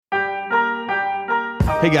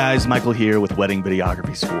Hey guys, Michael here with Wedding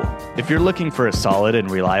Videography School. If you're looking for a solid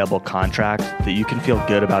and reliable contract that you can feel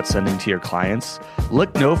good about sending to your clients,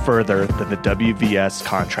 look no further than the WVS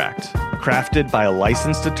contract, crafted by a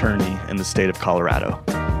licensed attorney in the state of Colorado.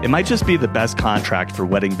 It might just be the best contract for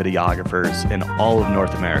wedding videographers in all of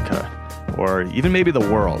North America, or even maybe the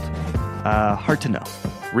world. Hard to know.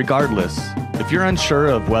 Regardless, if you're unsure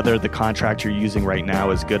of whether the contract you're using right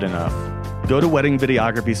now is good enough, go to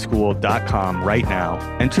weddingvideographyschool.com right now,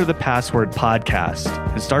 enter the password podcast,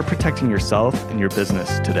 and start protecting yourself and your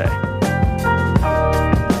business today.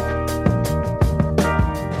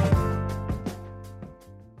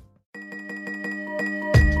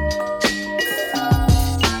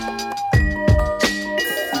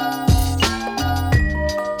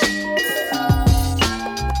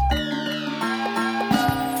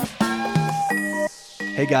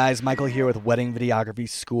 Hey guys, Michael here with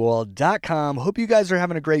weddingvideographyschool.com. Hope you guys are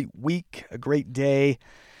having a great week, a great day.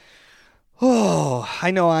 Oh,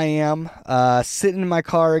 I know I am. Sitting in my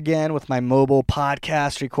car again with my mobile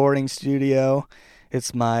podcast recording studio.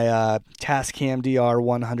 It's my Tascam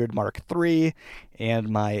DR100 Mark III and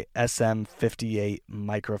my SM58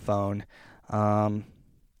 microphone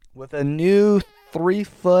with a new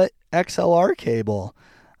 3-foot XLR cable,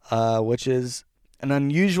 which is an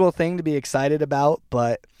unusual thing to be excited about,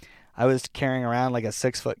 but I was carrying around like a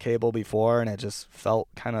 6-foot cable before and it just felt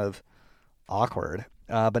kind of awkward.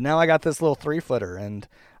 But now I got this little 3-footer and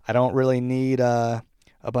I don't really need a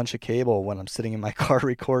bunch of cable when I'm sitting in my car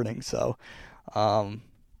recording. So,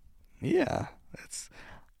 yeah, it's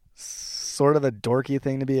sort of a dorky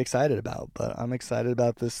thing to be excited about, but I'm excited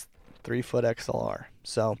about this 3-foot XLR.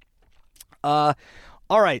 So, all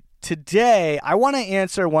right, today I want to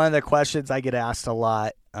answer one of the questions I get asked a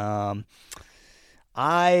lot.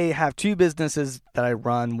 I have two businesses that I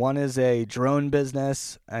run. One is a drone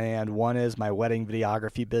business and one is my wedding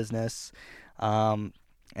videography business. And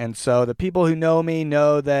so the people who know me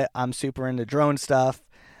know that I'm super into drone stuff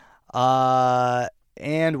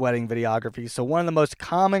and wedding videography. So one of the most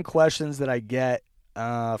common questions that I get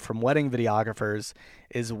from wedding videographers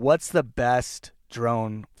is, what's the best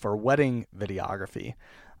drone for wedding videography?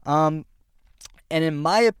 And in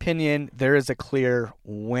my opinion, there is a clear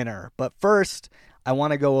winner. But first, I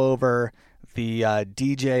want to go over the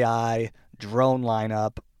DJI drone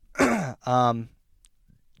lineup.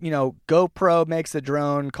 GoPro makes a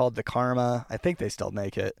drone called the Karma. I think they still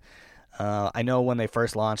make it. I know when they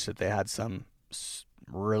first launched it, they had some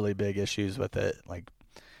really big issues with it. Like,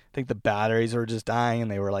 I think the batteries were just dying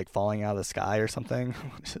and they were like falling out of the sky or something,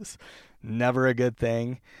 which is never a good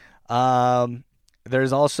thing.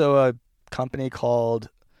 There's also a company called,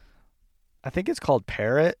 I think it's called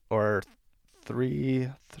Parrot or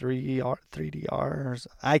 3DR.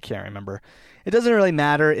 I can't remember. It doesn't really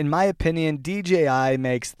matter. In my opinion, DJI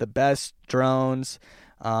makes the best drones.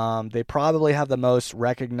 They probably have the most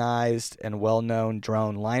recognized and well-known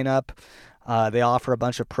drone lineup. They offer a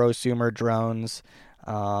bunch of prosumer drones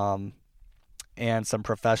and some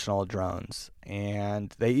professional drones.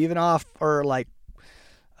 And they even offer like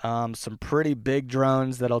some pretty big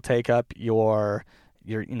drones that'll take up you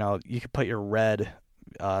could put your red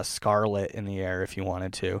Scarlet in the air if you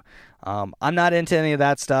wanted to. I'm not into any of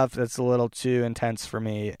that stuff. That's a little too intense for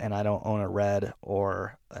me, and I don't own a Red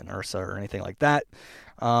or an Ursa or anything like that.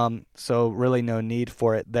 So really no need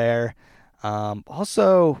for it there.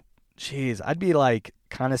 Also, I'd be like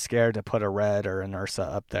kind of scared to put a Red or an Ursa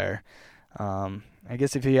up there. I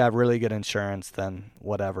guess if you have really good insurance, then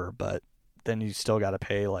whatever, but then you still got to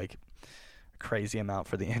pay like a crazy amount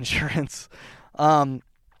for the insurance.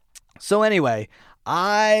 So anyway,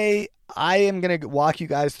 I am going to walk you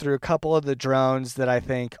guys through a couple of the drones that I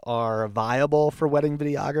think are viable for wedding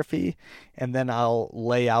videography, and then I'll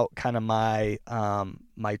lay out kind of my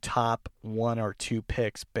my top 1 or 2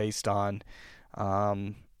 picks based on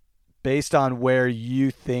where you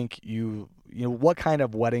think what kind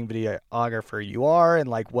of wedding videographer you are and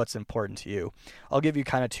like what's important to you. I'll give you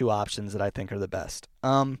kind of 2 options that I think are the best.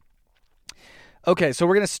 Okay, so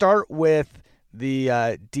we're going to start with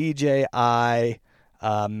the DJI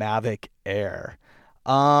Mavic Air.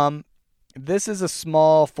 This is a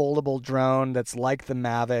small foldable drone that's like the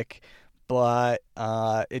Mavic, but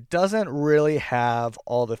it doesn't really have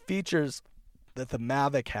all the features that the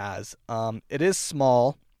Mavic has. It is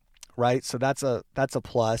small, right? So that's a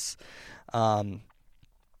plus.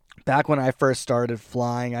 Back when I first started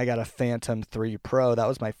flying, I got a Phantom 3 Pro. That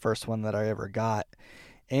was my first one that I ever got.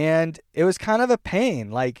 And it was kind of a pain.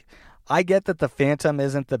 Like, I get that the Phantom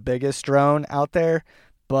isn't the biggest drone out there,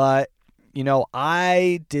 but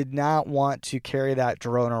I did not want to carry that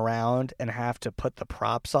drone around and have to put the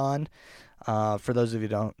props on. For those of you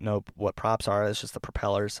who don't know what props are, it's just the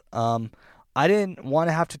propellers. I didn't want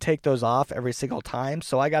to have to take those off every single time,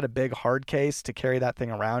 so I got a big hard case to carry that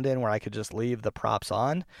thing around in where I could just leave the props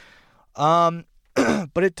on.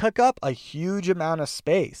 But it took up a huge amount of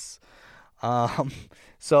space.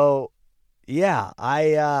 So yeah,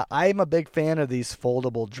 I'm a big fan of these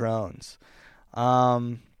foldable drones.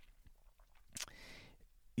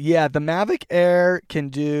 Yeah, the Mavic Air can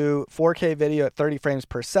do 4K video at 30 frames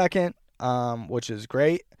per second, which is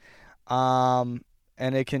great. And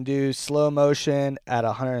it can do slow motion at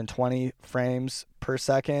 120 frames per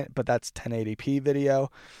second, but that's 1080p video.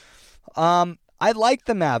 I like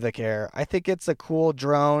the Mavic Air. I think it's a cool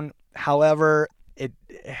drone. However, it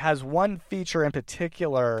has one feature in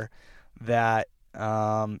particular that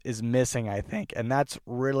is missing, I think, and that's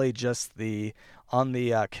really just on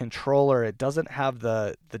the controller. It doesn't have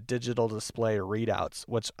the digital display readouts,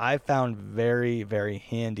 which I found very, very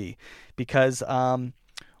handy because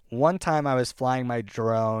one time I was flying my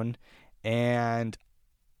drone and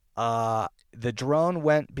the drone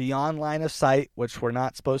went beyond line of sight, which we're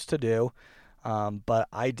not supposed to do, but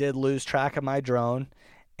I did lose track of my drone,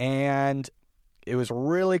 and it was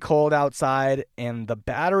really cold outside, and the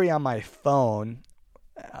battery on my phone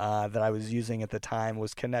that I was using at the time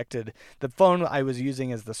was connected. The phone I was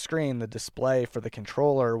using as the screen, the display for the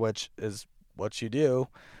controller, which is what you do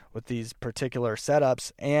with these particular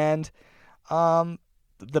setups. And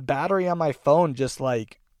the battery on my phone just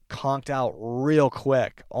like conked out real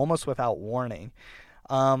quick, almost without warning.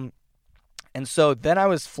 And so then I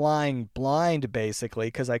was flying blind basically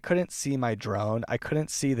because I couldn't see my drone. I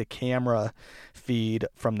couldn't see the camera feed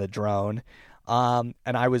from the drone. And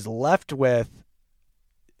I was left with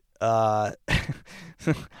I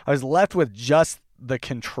was left with just the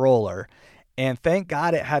controller. And thank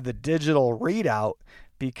God it had the digital readout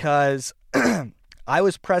because I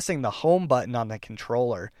was pressing the home button on the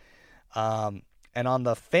controller. And on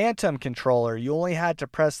the Phantom controller, you only had to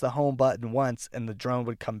press the home button once and the drone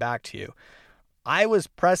would come back to you. I was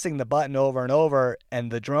pressing the button over and over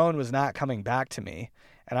and the drone was not coming back to me.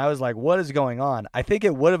 And I was like, what is going on? I think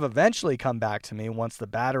it would have eventually come back to me once the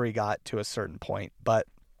battery got to a certain point. But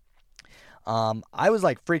I was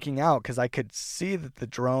like freaking out because I could see that the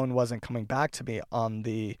drone wasn't coming back to me on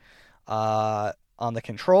the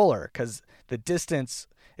controller because the distance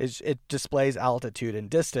it displays altitude and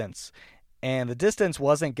distance. And the distance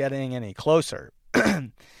wasn't getting any closer.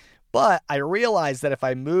 But I realized that if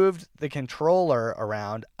I moved the controller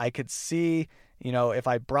around, I could see, if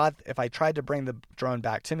I tried to bring the drone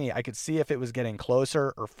back to me, I could see if it was getting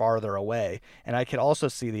closer or farther away. And I could also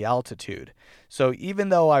see the altitude. So even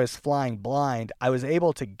though I was flying blind, I was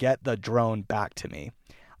able to get the drone back to me.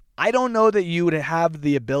 I don't know that you would have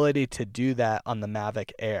the ability to do that on the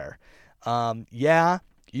Mavic Air. Yeah,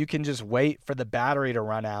 you can just wait for the battery to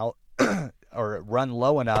run out or run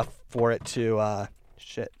low enough for it to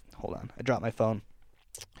hold on, I dropped my phone.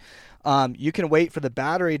 You can wait for the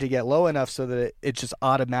battery to get low enough so that it just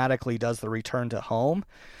automatically does the return to home.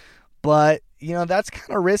 But that's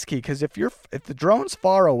kind of risky because if the drone's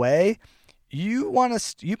far away, you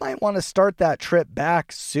might want to start that trip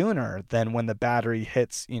back sooner than when the battery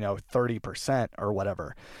hits 30% or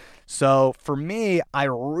whatever. So for me, I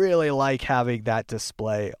really like having that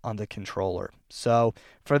display on the controller. So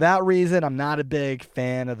for that reason, I'm not a big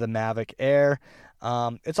fan of the Mavic Air.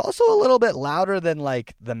 It's also a little bit louder than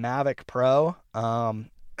like the Mavic Pro,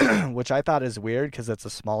 which I thought is weird because it's a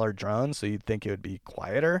smaller drone, so you'd think it would be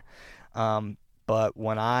quieter. But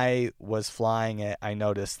when I was flying it, I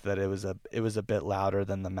noticed that it was a bit louder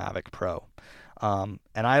than the Mavic Pro. And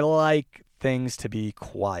I like things to be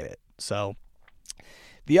quiet. So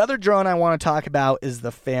the other drone I want to talk about is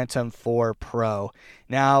the Phantom 4 Pro.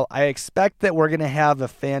 Now, I expect that we're going to have the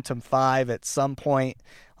Phantom 5 at some point,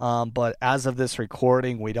 but as of this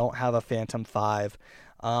recording, we don't have a Phantom 5.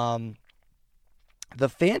 The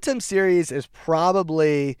Phantom series is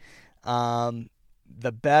probably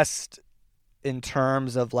the best in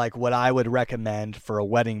terms of like what I would recommend for a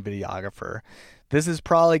wedding videographer. This is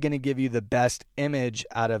probably going to give you the best image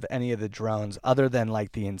out of any of the drones other than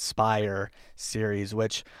like the Inspire series,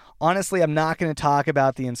 which honestly, I'm not going to talk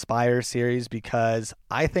about the Inspire series because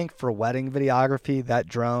I think for wedding videography, that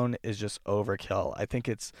drone is just overkill. I think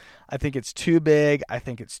it's too big. I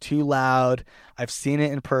think it's too loud. I've seen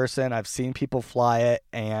it in person. I've seen people fly it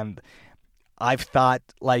and I've thought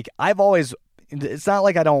it's not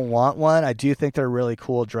like I don't want one. I do think they're really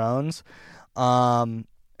cool drones. But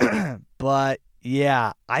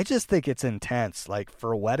yeah, I just think it's intense. Like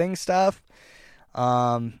for wedding stuff,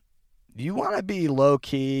 you want to be low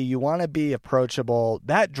key, you want to be approachable.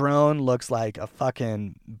 That drone looks like a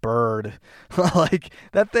fucking bird. Like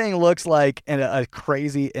that thing looks like a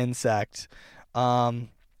crazy insect.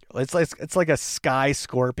 It's like a sky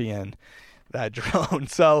scorpion, that drone.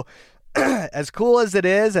 So as cool as it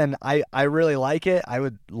is, and I really like it, I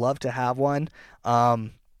would love to have one.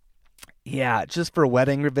 Yeah, just for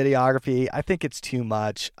wedding videography, I think it's too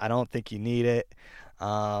much. I don't think you need it.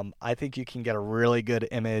 I think you can get a really good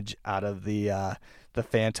image out of the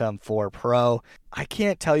Phantom 4 Pro. I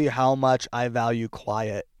can't tell you how much I value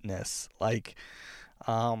quietness. Like,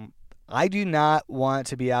 I do not want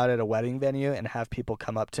to be out at a wedding venue and have people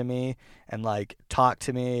come up to me and like talk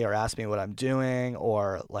to me or ask me what I'm doing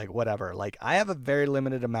or like whatever. Like, I have a very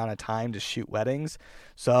limited amount of time to shoot weddings,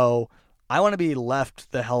 so I want to be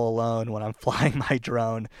left the hell alone when I'm flying my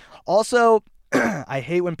drone. Also, I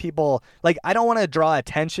hate when people, like, I don't want to draw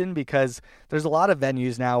attention because there's a lot of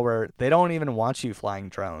venues now where they don't even want you flying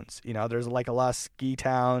drones. You know, there's like a lot of ski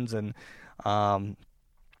towns and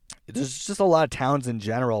there's just a lot of towns in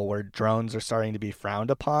general where drones are starting to be frowned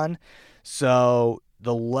upon. So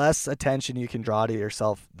the less attention you can draw to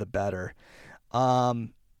yourself, the better.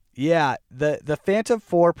 Yeah, the Phantom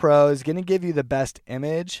 4 Pro is going to give you the best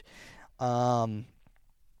image. But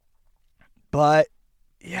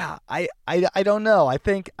yeah, I don't know. I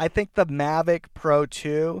think the Mavic Pro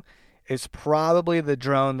 2 is probably the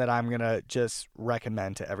drone that I'm going to just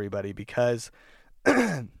recommend to everybody because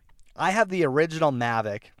I have the original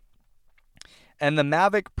Mavic and the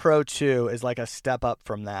Mavic Pro 2 is like a step up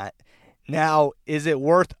from that. Now, is it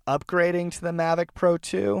worth upgrading to the Mavic Pro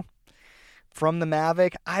 2 from the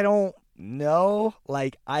Mavic? I don't know.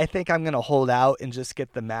 Like, I think I'm going to hold out and just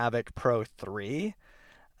get the Mavic Pro 3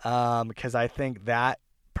 because I think that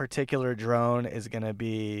particular drone is going to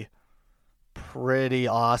be pretty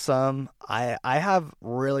awesome. I have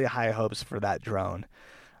really high hopes for that drone.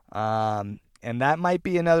 And that might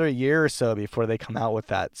be another year or so before they come out with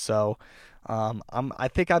that. So I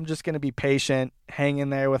think I'm just going to be patient, hang in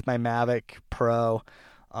there with my Mavic Pro.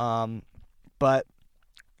 But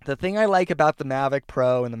the thing I like about the Mavic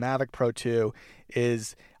Pro and the Mavic Pro 2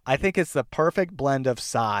 is I think it's the perfect blend of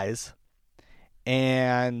size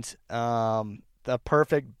and the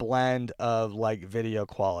perfect blend of like video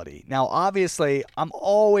quality. Now, obviously, I'm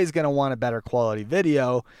always going to want a better quality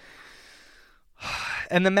video.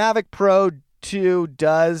 And the Mavic Pro 2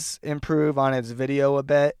 does improve on its video a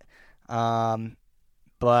bit.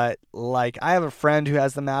 But like I have a friend who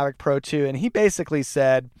has the Mavic Pro 2 and he basically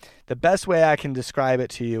said the best way I can describe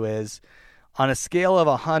it to you is on a scale of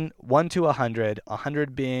 1 to 100,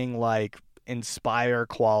 100 being like Inspire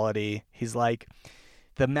quality. He's like,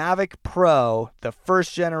 the Mavic Pro, the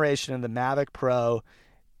first generation of the Mavic Pro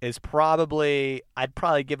is I'd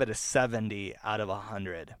probably give it a 70 out of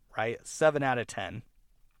 100, right? 7 out of 10.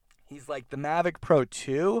 He's like, the Mavic Pro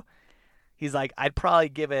 2, he's like, I'd probably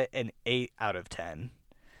give it an 8 out of 10.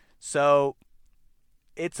 So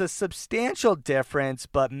it's a substantial difference,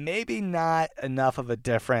 but maybe not enough of a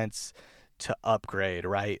difference to upgrade,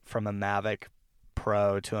 right, from a Mavic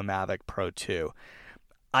Pro to a Mavic Pro 2.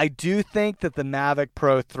 I do think that the Mavic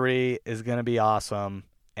Pro 3 is going to be awesome,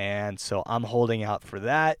 and so I'm holding out for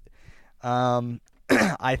that.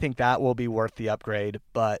 I think that will be worth the upgrade,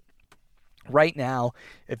 but right now,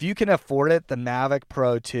 if you can afford it, the Mavic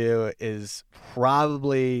Pro 2 is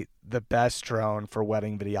probably the best drone for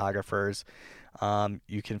wedding videographers.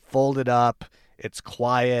 You can fold it up. It's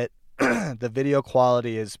quiet. The video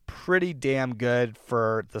quality is pretty damn good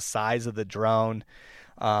for the size of the drone.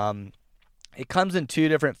 It comes in 2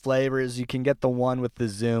 different flavors. You can get the one with the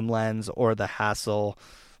zoom lens or the Hasselblad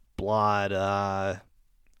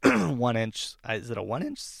 1-inch. Is it a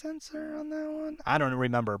 1-inch sensor on that one? I don't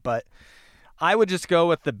remember, but I would just go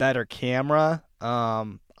with the better camera.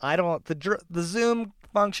 The zoom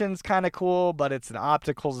function's kind of cool, but it's an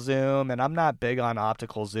optical zoom, and I'm not big on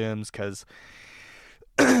optical zooms because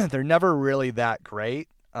they're never really that great.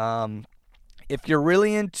 If you're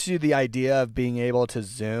really into the idea of being able to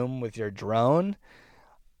zoom with your drone,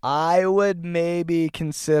 I would maybe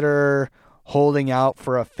consider holding out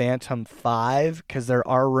for a Phantom 5 because there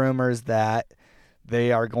are rumors that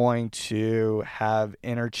they are going to have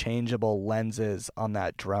interchangeable lenses on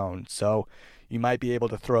that drone. So you might be able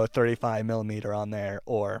to throw a 35 millimeter on there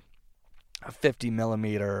or a 50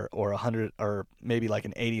 millimeter or 100 or maybe like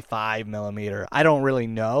an 85 millimeter. I don't really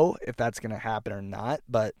know if that's going to happen or not,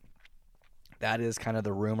 but that is kind of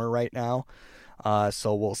the rumor right now.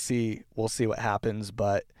 So we'll see what happens,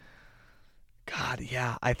 but God,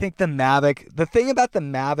 yeah, I think the thing about the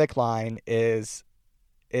Mavic line is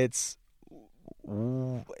it's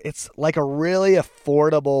it's like a really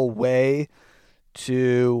affordable way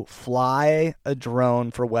to fly a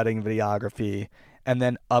drone for wedding videography and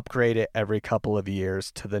then upgrade it every couple of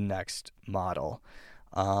years to the next model.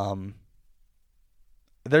 Um,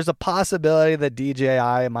 there's a possibility that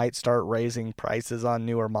DJI might start raising prices on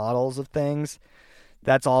newer models of things.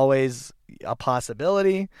 That's always a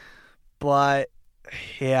possibility, but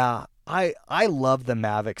yeah, I love the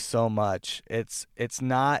Mavic so much. It's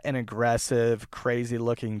not an aggressive, crazy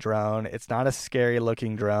looking drone. It's not a scary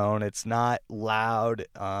looking drone. It's not loud.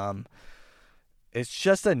 It's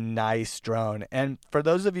just a nice drone. And for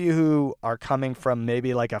those of you who are coming from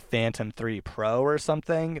maybe like a Phantom 3 Pro or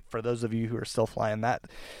something, for those of you who are still flying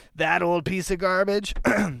that old piece of garbage,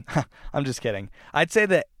 I'm just kidding. I'd say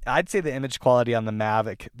the image quality on the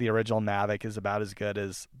Mavic, the original Mavic, is about as good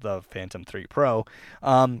as the Phantom 3 Pro.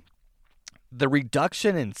 The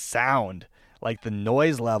reduction in sound, like the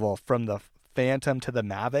noise level from the Phantom to the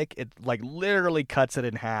Mavic, it like literally cuts it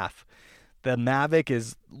in half. The Mavic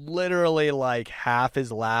is literally like half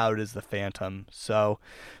as loud as the Phantom. So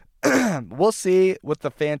we'll see with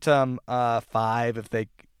the Phantom 5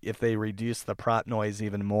 if they reduce the prop noise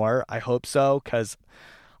even more. I hope so, because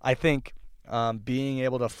I think being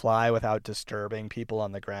able to fly without disturbing people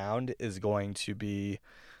on the ground is going to be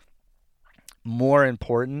more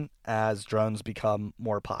important as drones become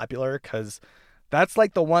more popular, because that's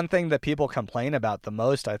like the one thing that people complain about the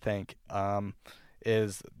most, I think.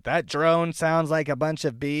 Is that drone sounds like a bunch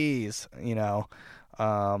of bees,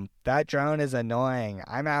 that drone is annoying.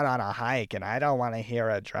 I'm out on a hike and I don't want to hear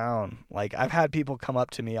a drone. Like, I've had people come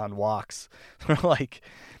up to me on walks I've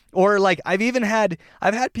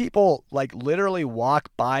had people like literally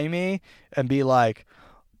walk by me and be like,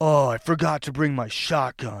 "Oh, I forgot to bring my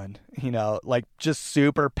shotgun," like just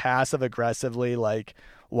super passive aggressively, like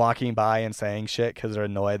walking by and saying shit because they're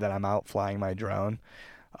annoyed that I'm out flying my drone.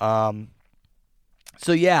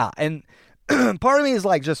 So yeah, and part of me is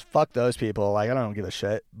like, just fuck those people. Like, I don't give a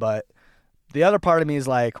shit. But the other part of me is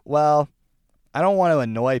like, well, I don't want to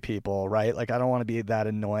annoy people, right? Like, I don't want to be that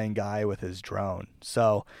annoying guy with his drone.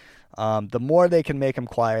 So the more they can make him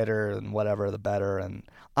quieter and whatever, the better. And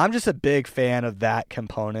I'm just a big fan of that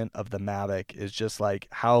component of the Mavic, is just like,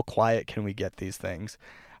 how quiet can we get these things?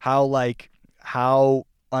 How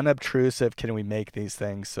unobtrusive can we make these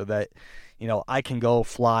things so that, I can go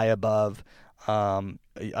fly above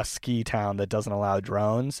a ski town that doesn't allow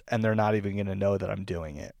drones, and they're not even going to know that I'm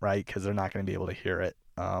doing it, right? Because they're not going to be able to hear it.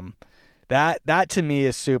 That to me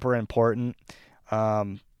is super important,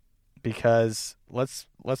 because let's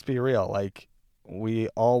be real. Like, we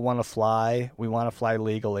all want to fly. We want to fly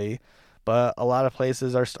legally, but a lot of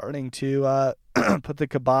places are starting to put the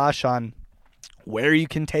kibosh on where you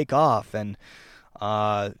can take off, and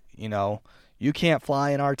you can't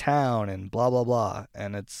fly in our town, and blah blah blah.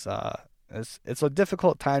 And it's a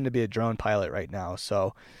difficult time to be a drone pilot right now.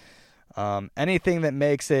 So anything that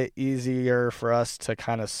makes it easier for us to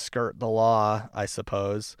kind of skirt the law, I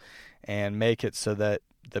suppose, and make it so that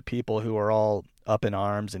the people who are all up in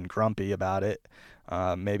arms and grumpy about it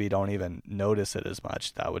maybe don't even notice it as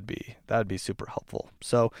much, that would be super helpful.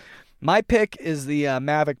 So my pick is the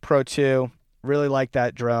Mavic Pro 2. Really like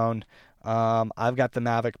that drone. I've got the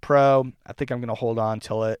Mavic Pro. I think I'm going to hold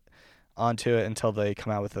onto it until they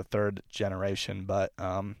come out with the third generation. But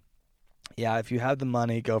yeah, if you have the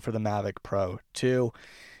money, go for the Mavic Pro 2.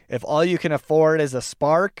 If all you can afford is a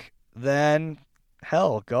Spark, then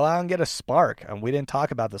hell, go out and get a Spark. And we didn't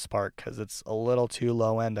talk about the Spark because it's a little too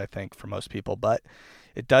low end, I think, for most people. But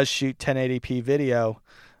it does shoot 1080p video,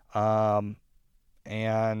 and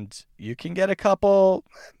you can get a couple.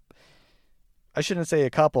 I shouldn't say a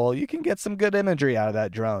couple. You can get some good imagery out of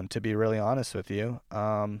that drone, to be really honest with you.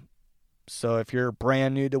 So if you're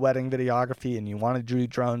brand new to wedding videography and you want to do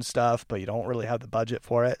drone stuff, but you don't really have the budget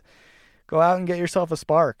for it, go out and get yourself a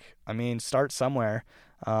Spark. I mean, start somewhere.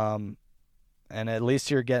 And at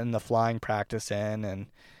least you're getting the flying practice in,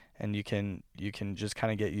 and you can just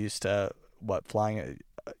kind of get used to what flying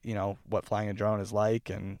a drone is like,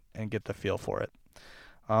 and get the feel for it.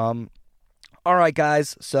 All right,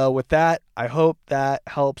 guys. So with that, I hope that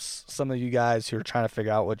helps some of you guys who are trying to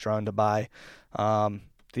figure out what drone to buy.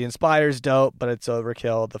 The Inspire's dope, but it's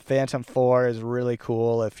overkill. The Phantom 4 is really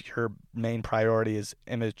cool if your main priority is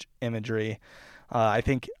imagery. I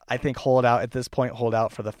think hold out at this point. Hold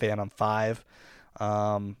out for the Phantom 5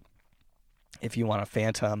 if you want a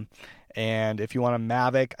Phantom, and if you want a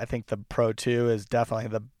Mavic, I think the Pro 2 is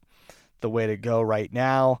definitely the way to go right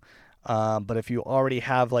now. But if you already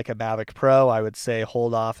have like a Mavic Pro, I would say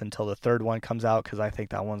hold off until the third one comes out, because I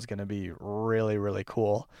think that one's going to be really, really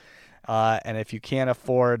cool. And if you can't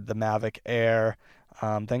afford the Mavic Air,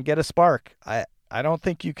 then get a Spark. I don't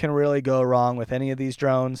think you can really go wrong with any of these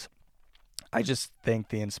drones. I just think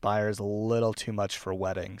the Inspire is a little too much for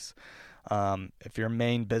weddings. If your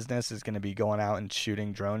main business is going to be going out and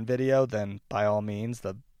shooting drone video, then by all means,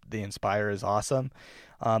 the Inspire is awesome.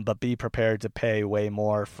 But be prepared to pay way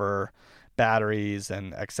more for batteries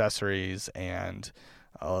and accessories and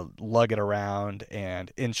lug it around,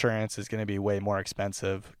 and insurance is going to be way more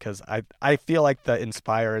expensive, because I feel like the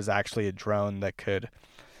Inspire is actually a drone that could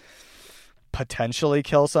potentially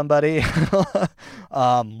kill somebody.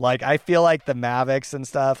 Like, I feel like the Mavics and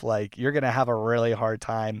stuff, like, you're going to have a really hard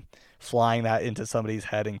time flying that into somebody's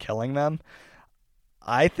head and killing them.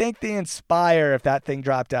 I think the Inspire, if that thing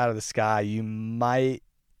dropped out of the sky, you might,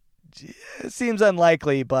 it seems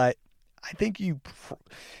unlikely, but I think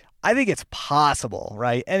it's possible,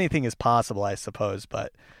 right? Anything is possible, I suppose,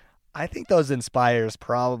 but I think those Inspires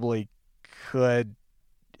probably could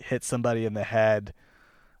hit somebody in the head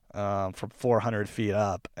from 400 feet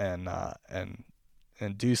up and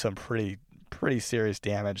do some pretty serious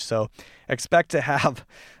damage. So expect to have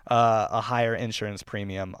a higher insurance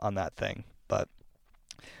premium on that thing. But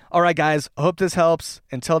all right, guys, I hope this helps.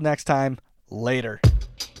 Until next time, later.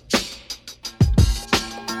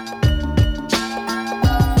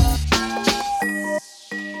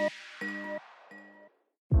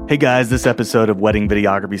 Hey guys, this episode of Wedding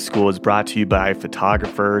Videography School is brought to you by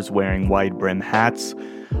Photographers Wearing Wide Brim Hats.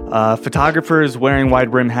 Photographers Wearing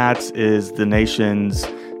Wide Brim Hats is the nation's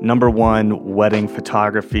 #1 wedding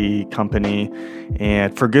photography company,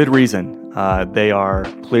 and for good reason. They are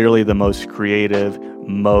clearly the most creative,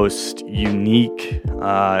 most unique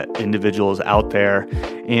individuals out there,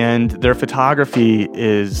 and their photography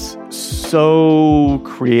is so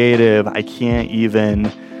creative, I can't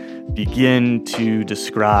even begin to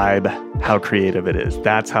describe how creative it is.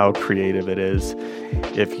 That's how creative it is.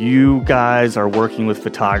 If you guys are working with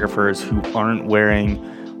photographers who aren't wearing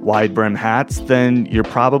wide brim hats, then you're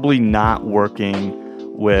probably not working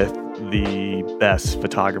with the best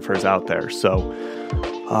photographers out there. So,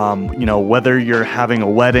 whether you're having a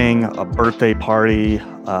wedding, a birthday party,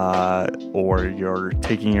 or you're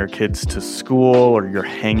taking your kids to school, or you're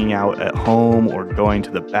hanging out at home, or going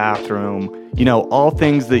to the bathroom, all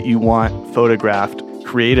things that you want photographed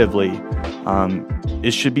creatively,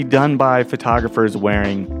 it should be done by photographers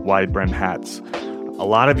wearing wide brim hats. A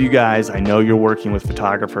lot of you guys, I know you're working with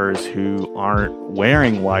photographers who aren't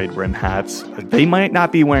wearing wide brim hats. They might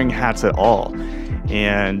not be wearing hats at all.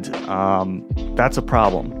 And that's a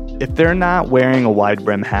problem. If they're not wearing a wide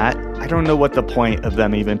brim hat, I don't know what the point of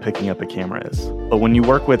them even picking up a camera is. But when you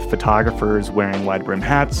work with photographers wearing wide brim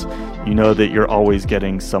hats, you know that you're always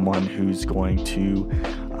getting someone who's going to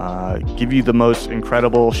give you the most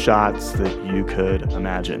incredible shots that you could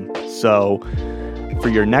imagine. So for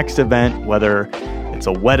your next event, whether it's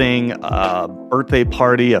a wedding, a birthday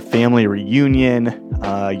party, a family reunion,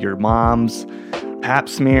 your mom's pap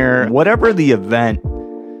smear, whatever the event,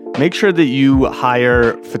 make sure that you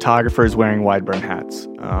hire photographers wearing wide brim hats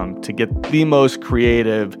to get the most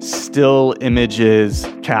creative still images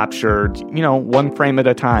captured, one frame at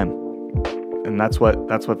a time. And that's what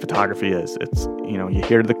photography is. It's, you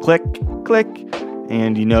hear the click,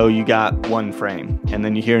 and you got one frame. And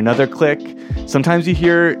then you hear another click. Sometimes you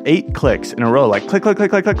hear 8 clicks in a row, like click, click,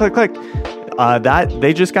 click, click, click, click, click. That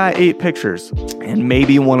they just got 8 pictures, and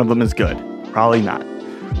maybe one of them is good. Probably not.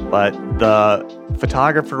 But the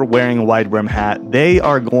photographer wearing a wide brim hat, they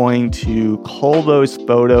are going to cull those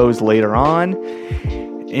photos later on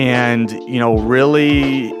and,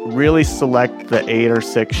 really, really select the 8 or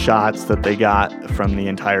 6 shots that they got from the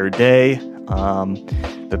entire day,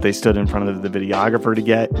 that they stood in front of the videographer to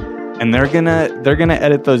get. And they're gonna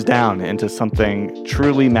edit those down into something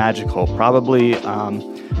truly magical. Probably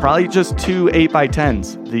just 2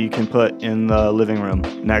 8x10s that you can put in the living room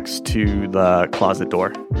next to the closet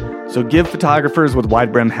door. So give photographers with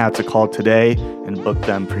wide brim hats a call today and book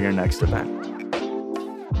them for your next event.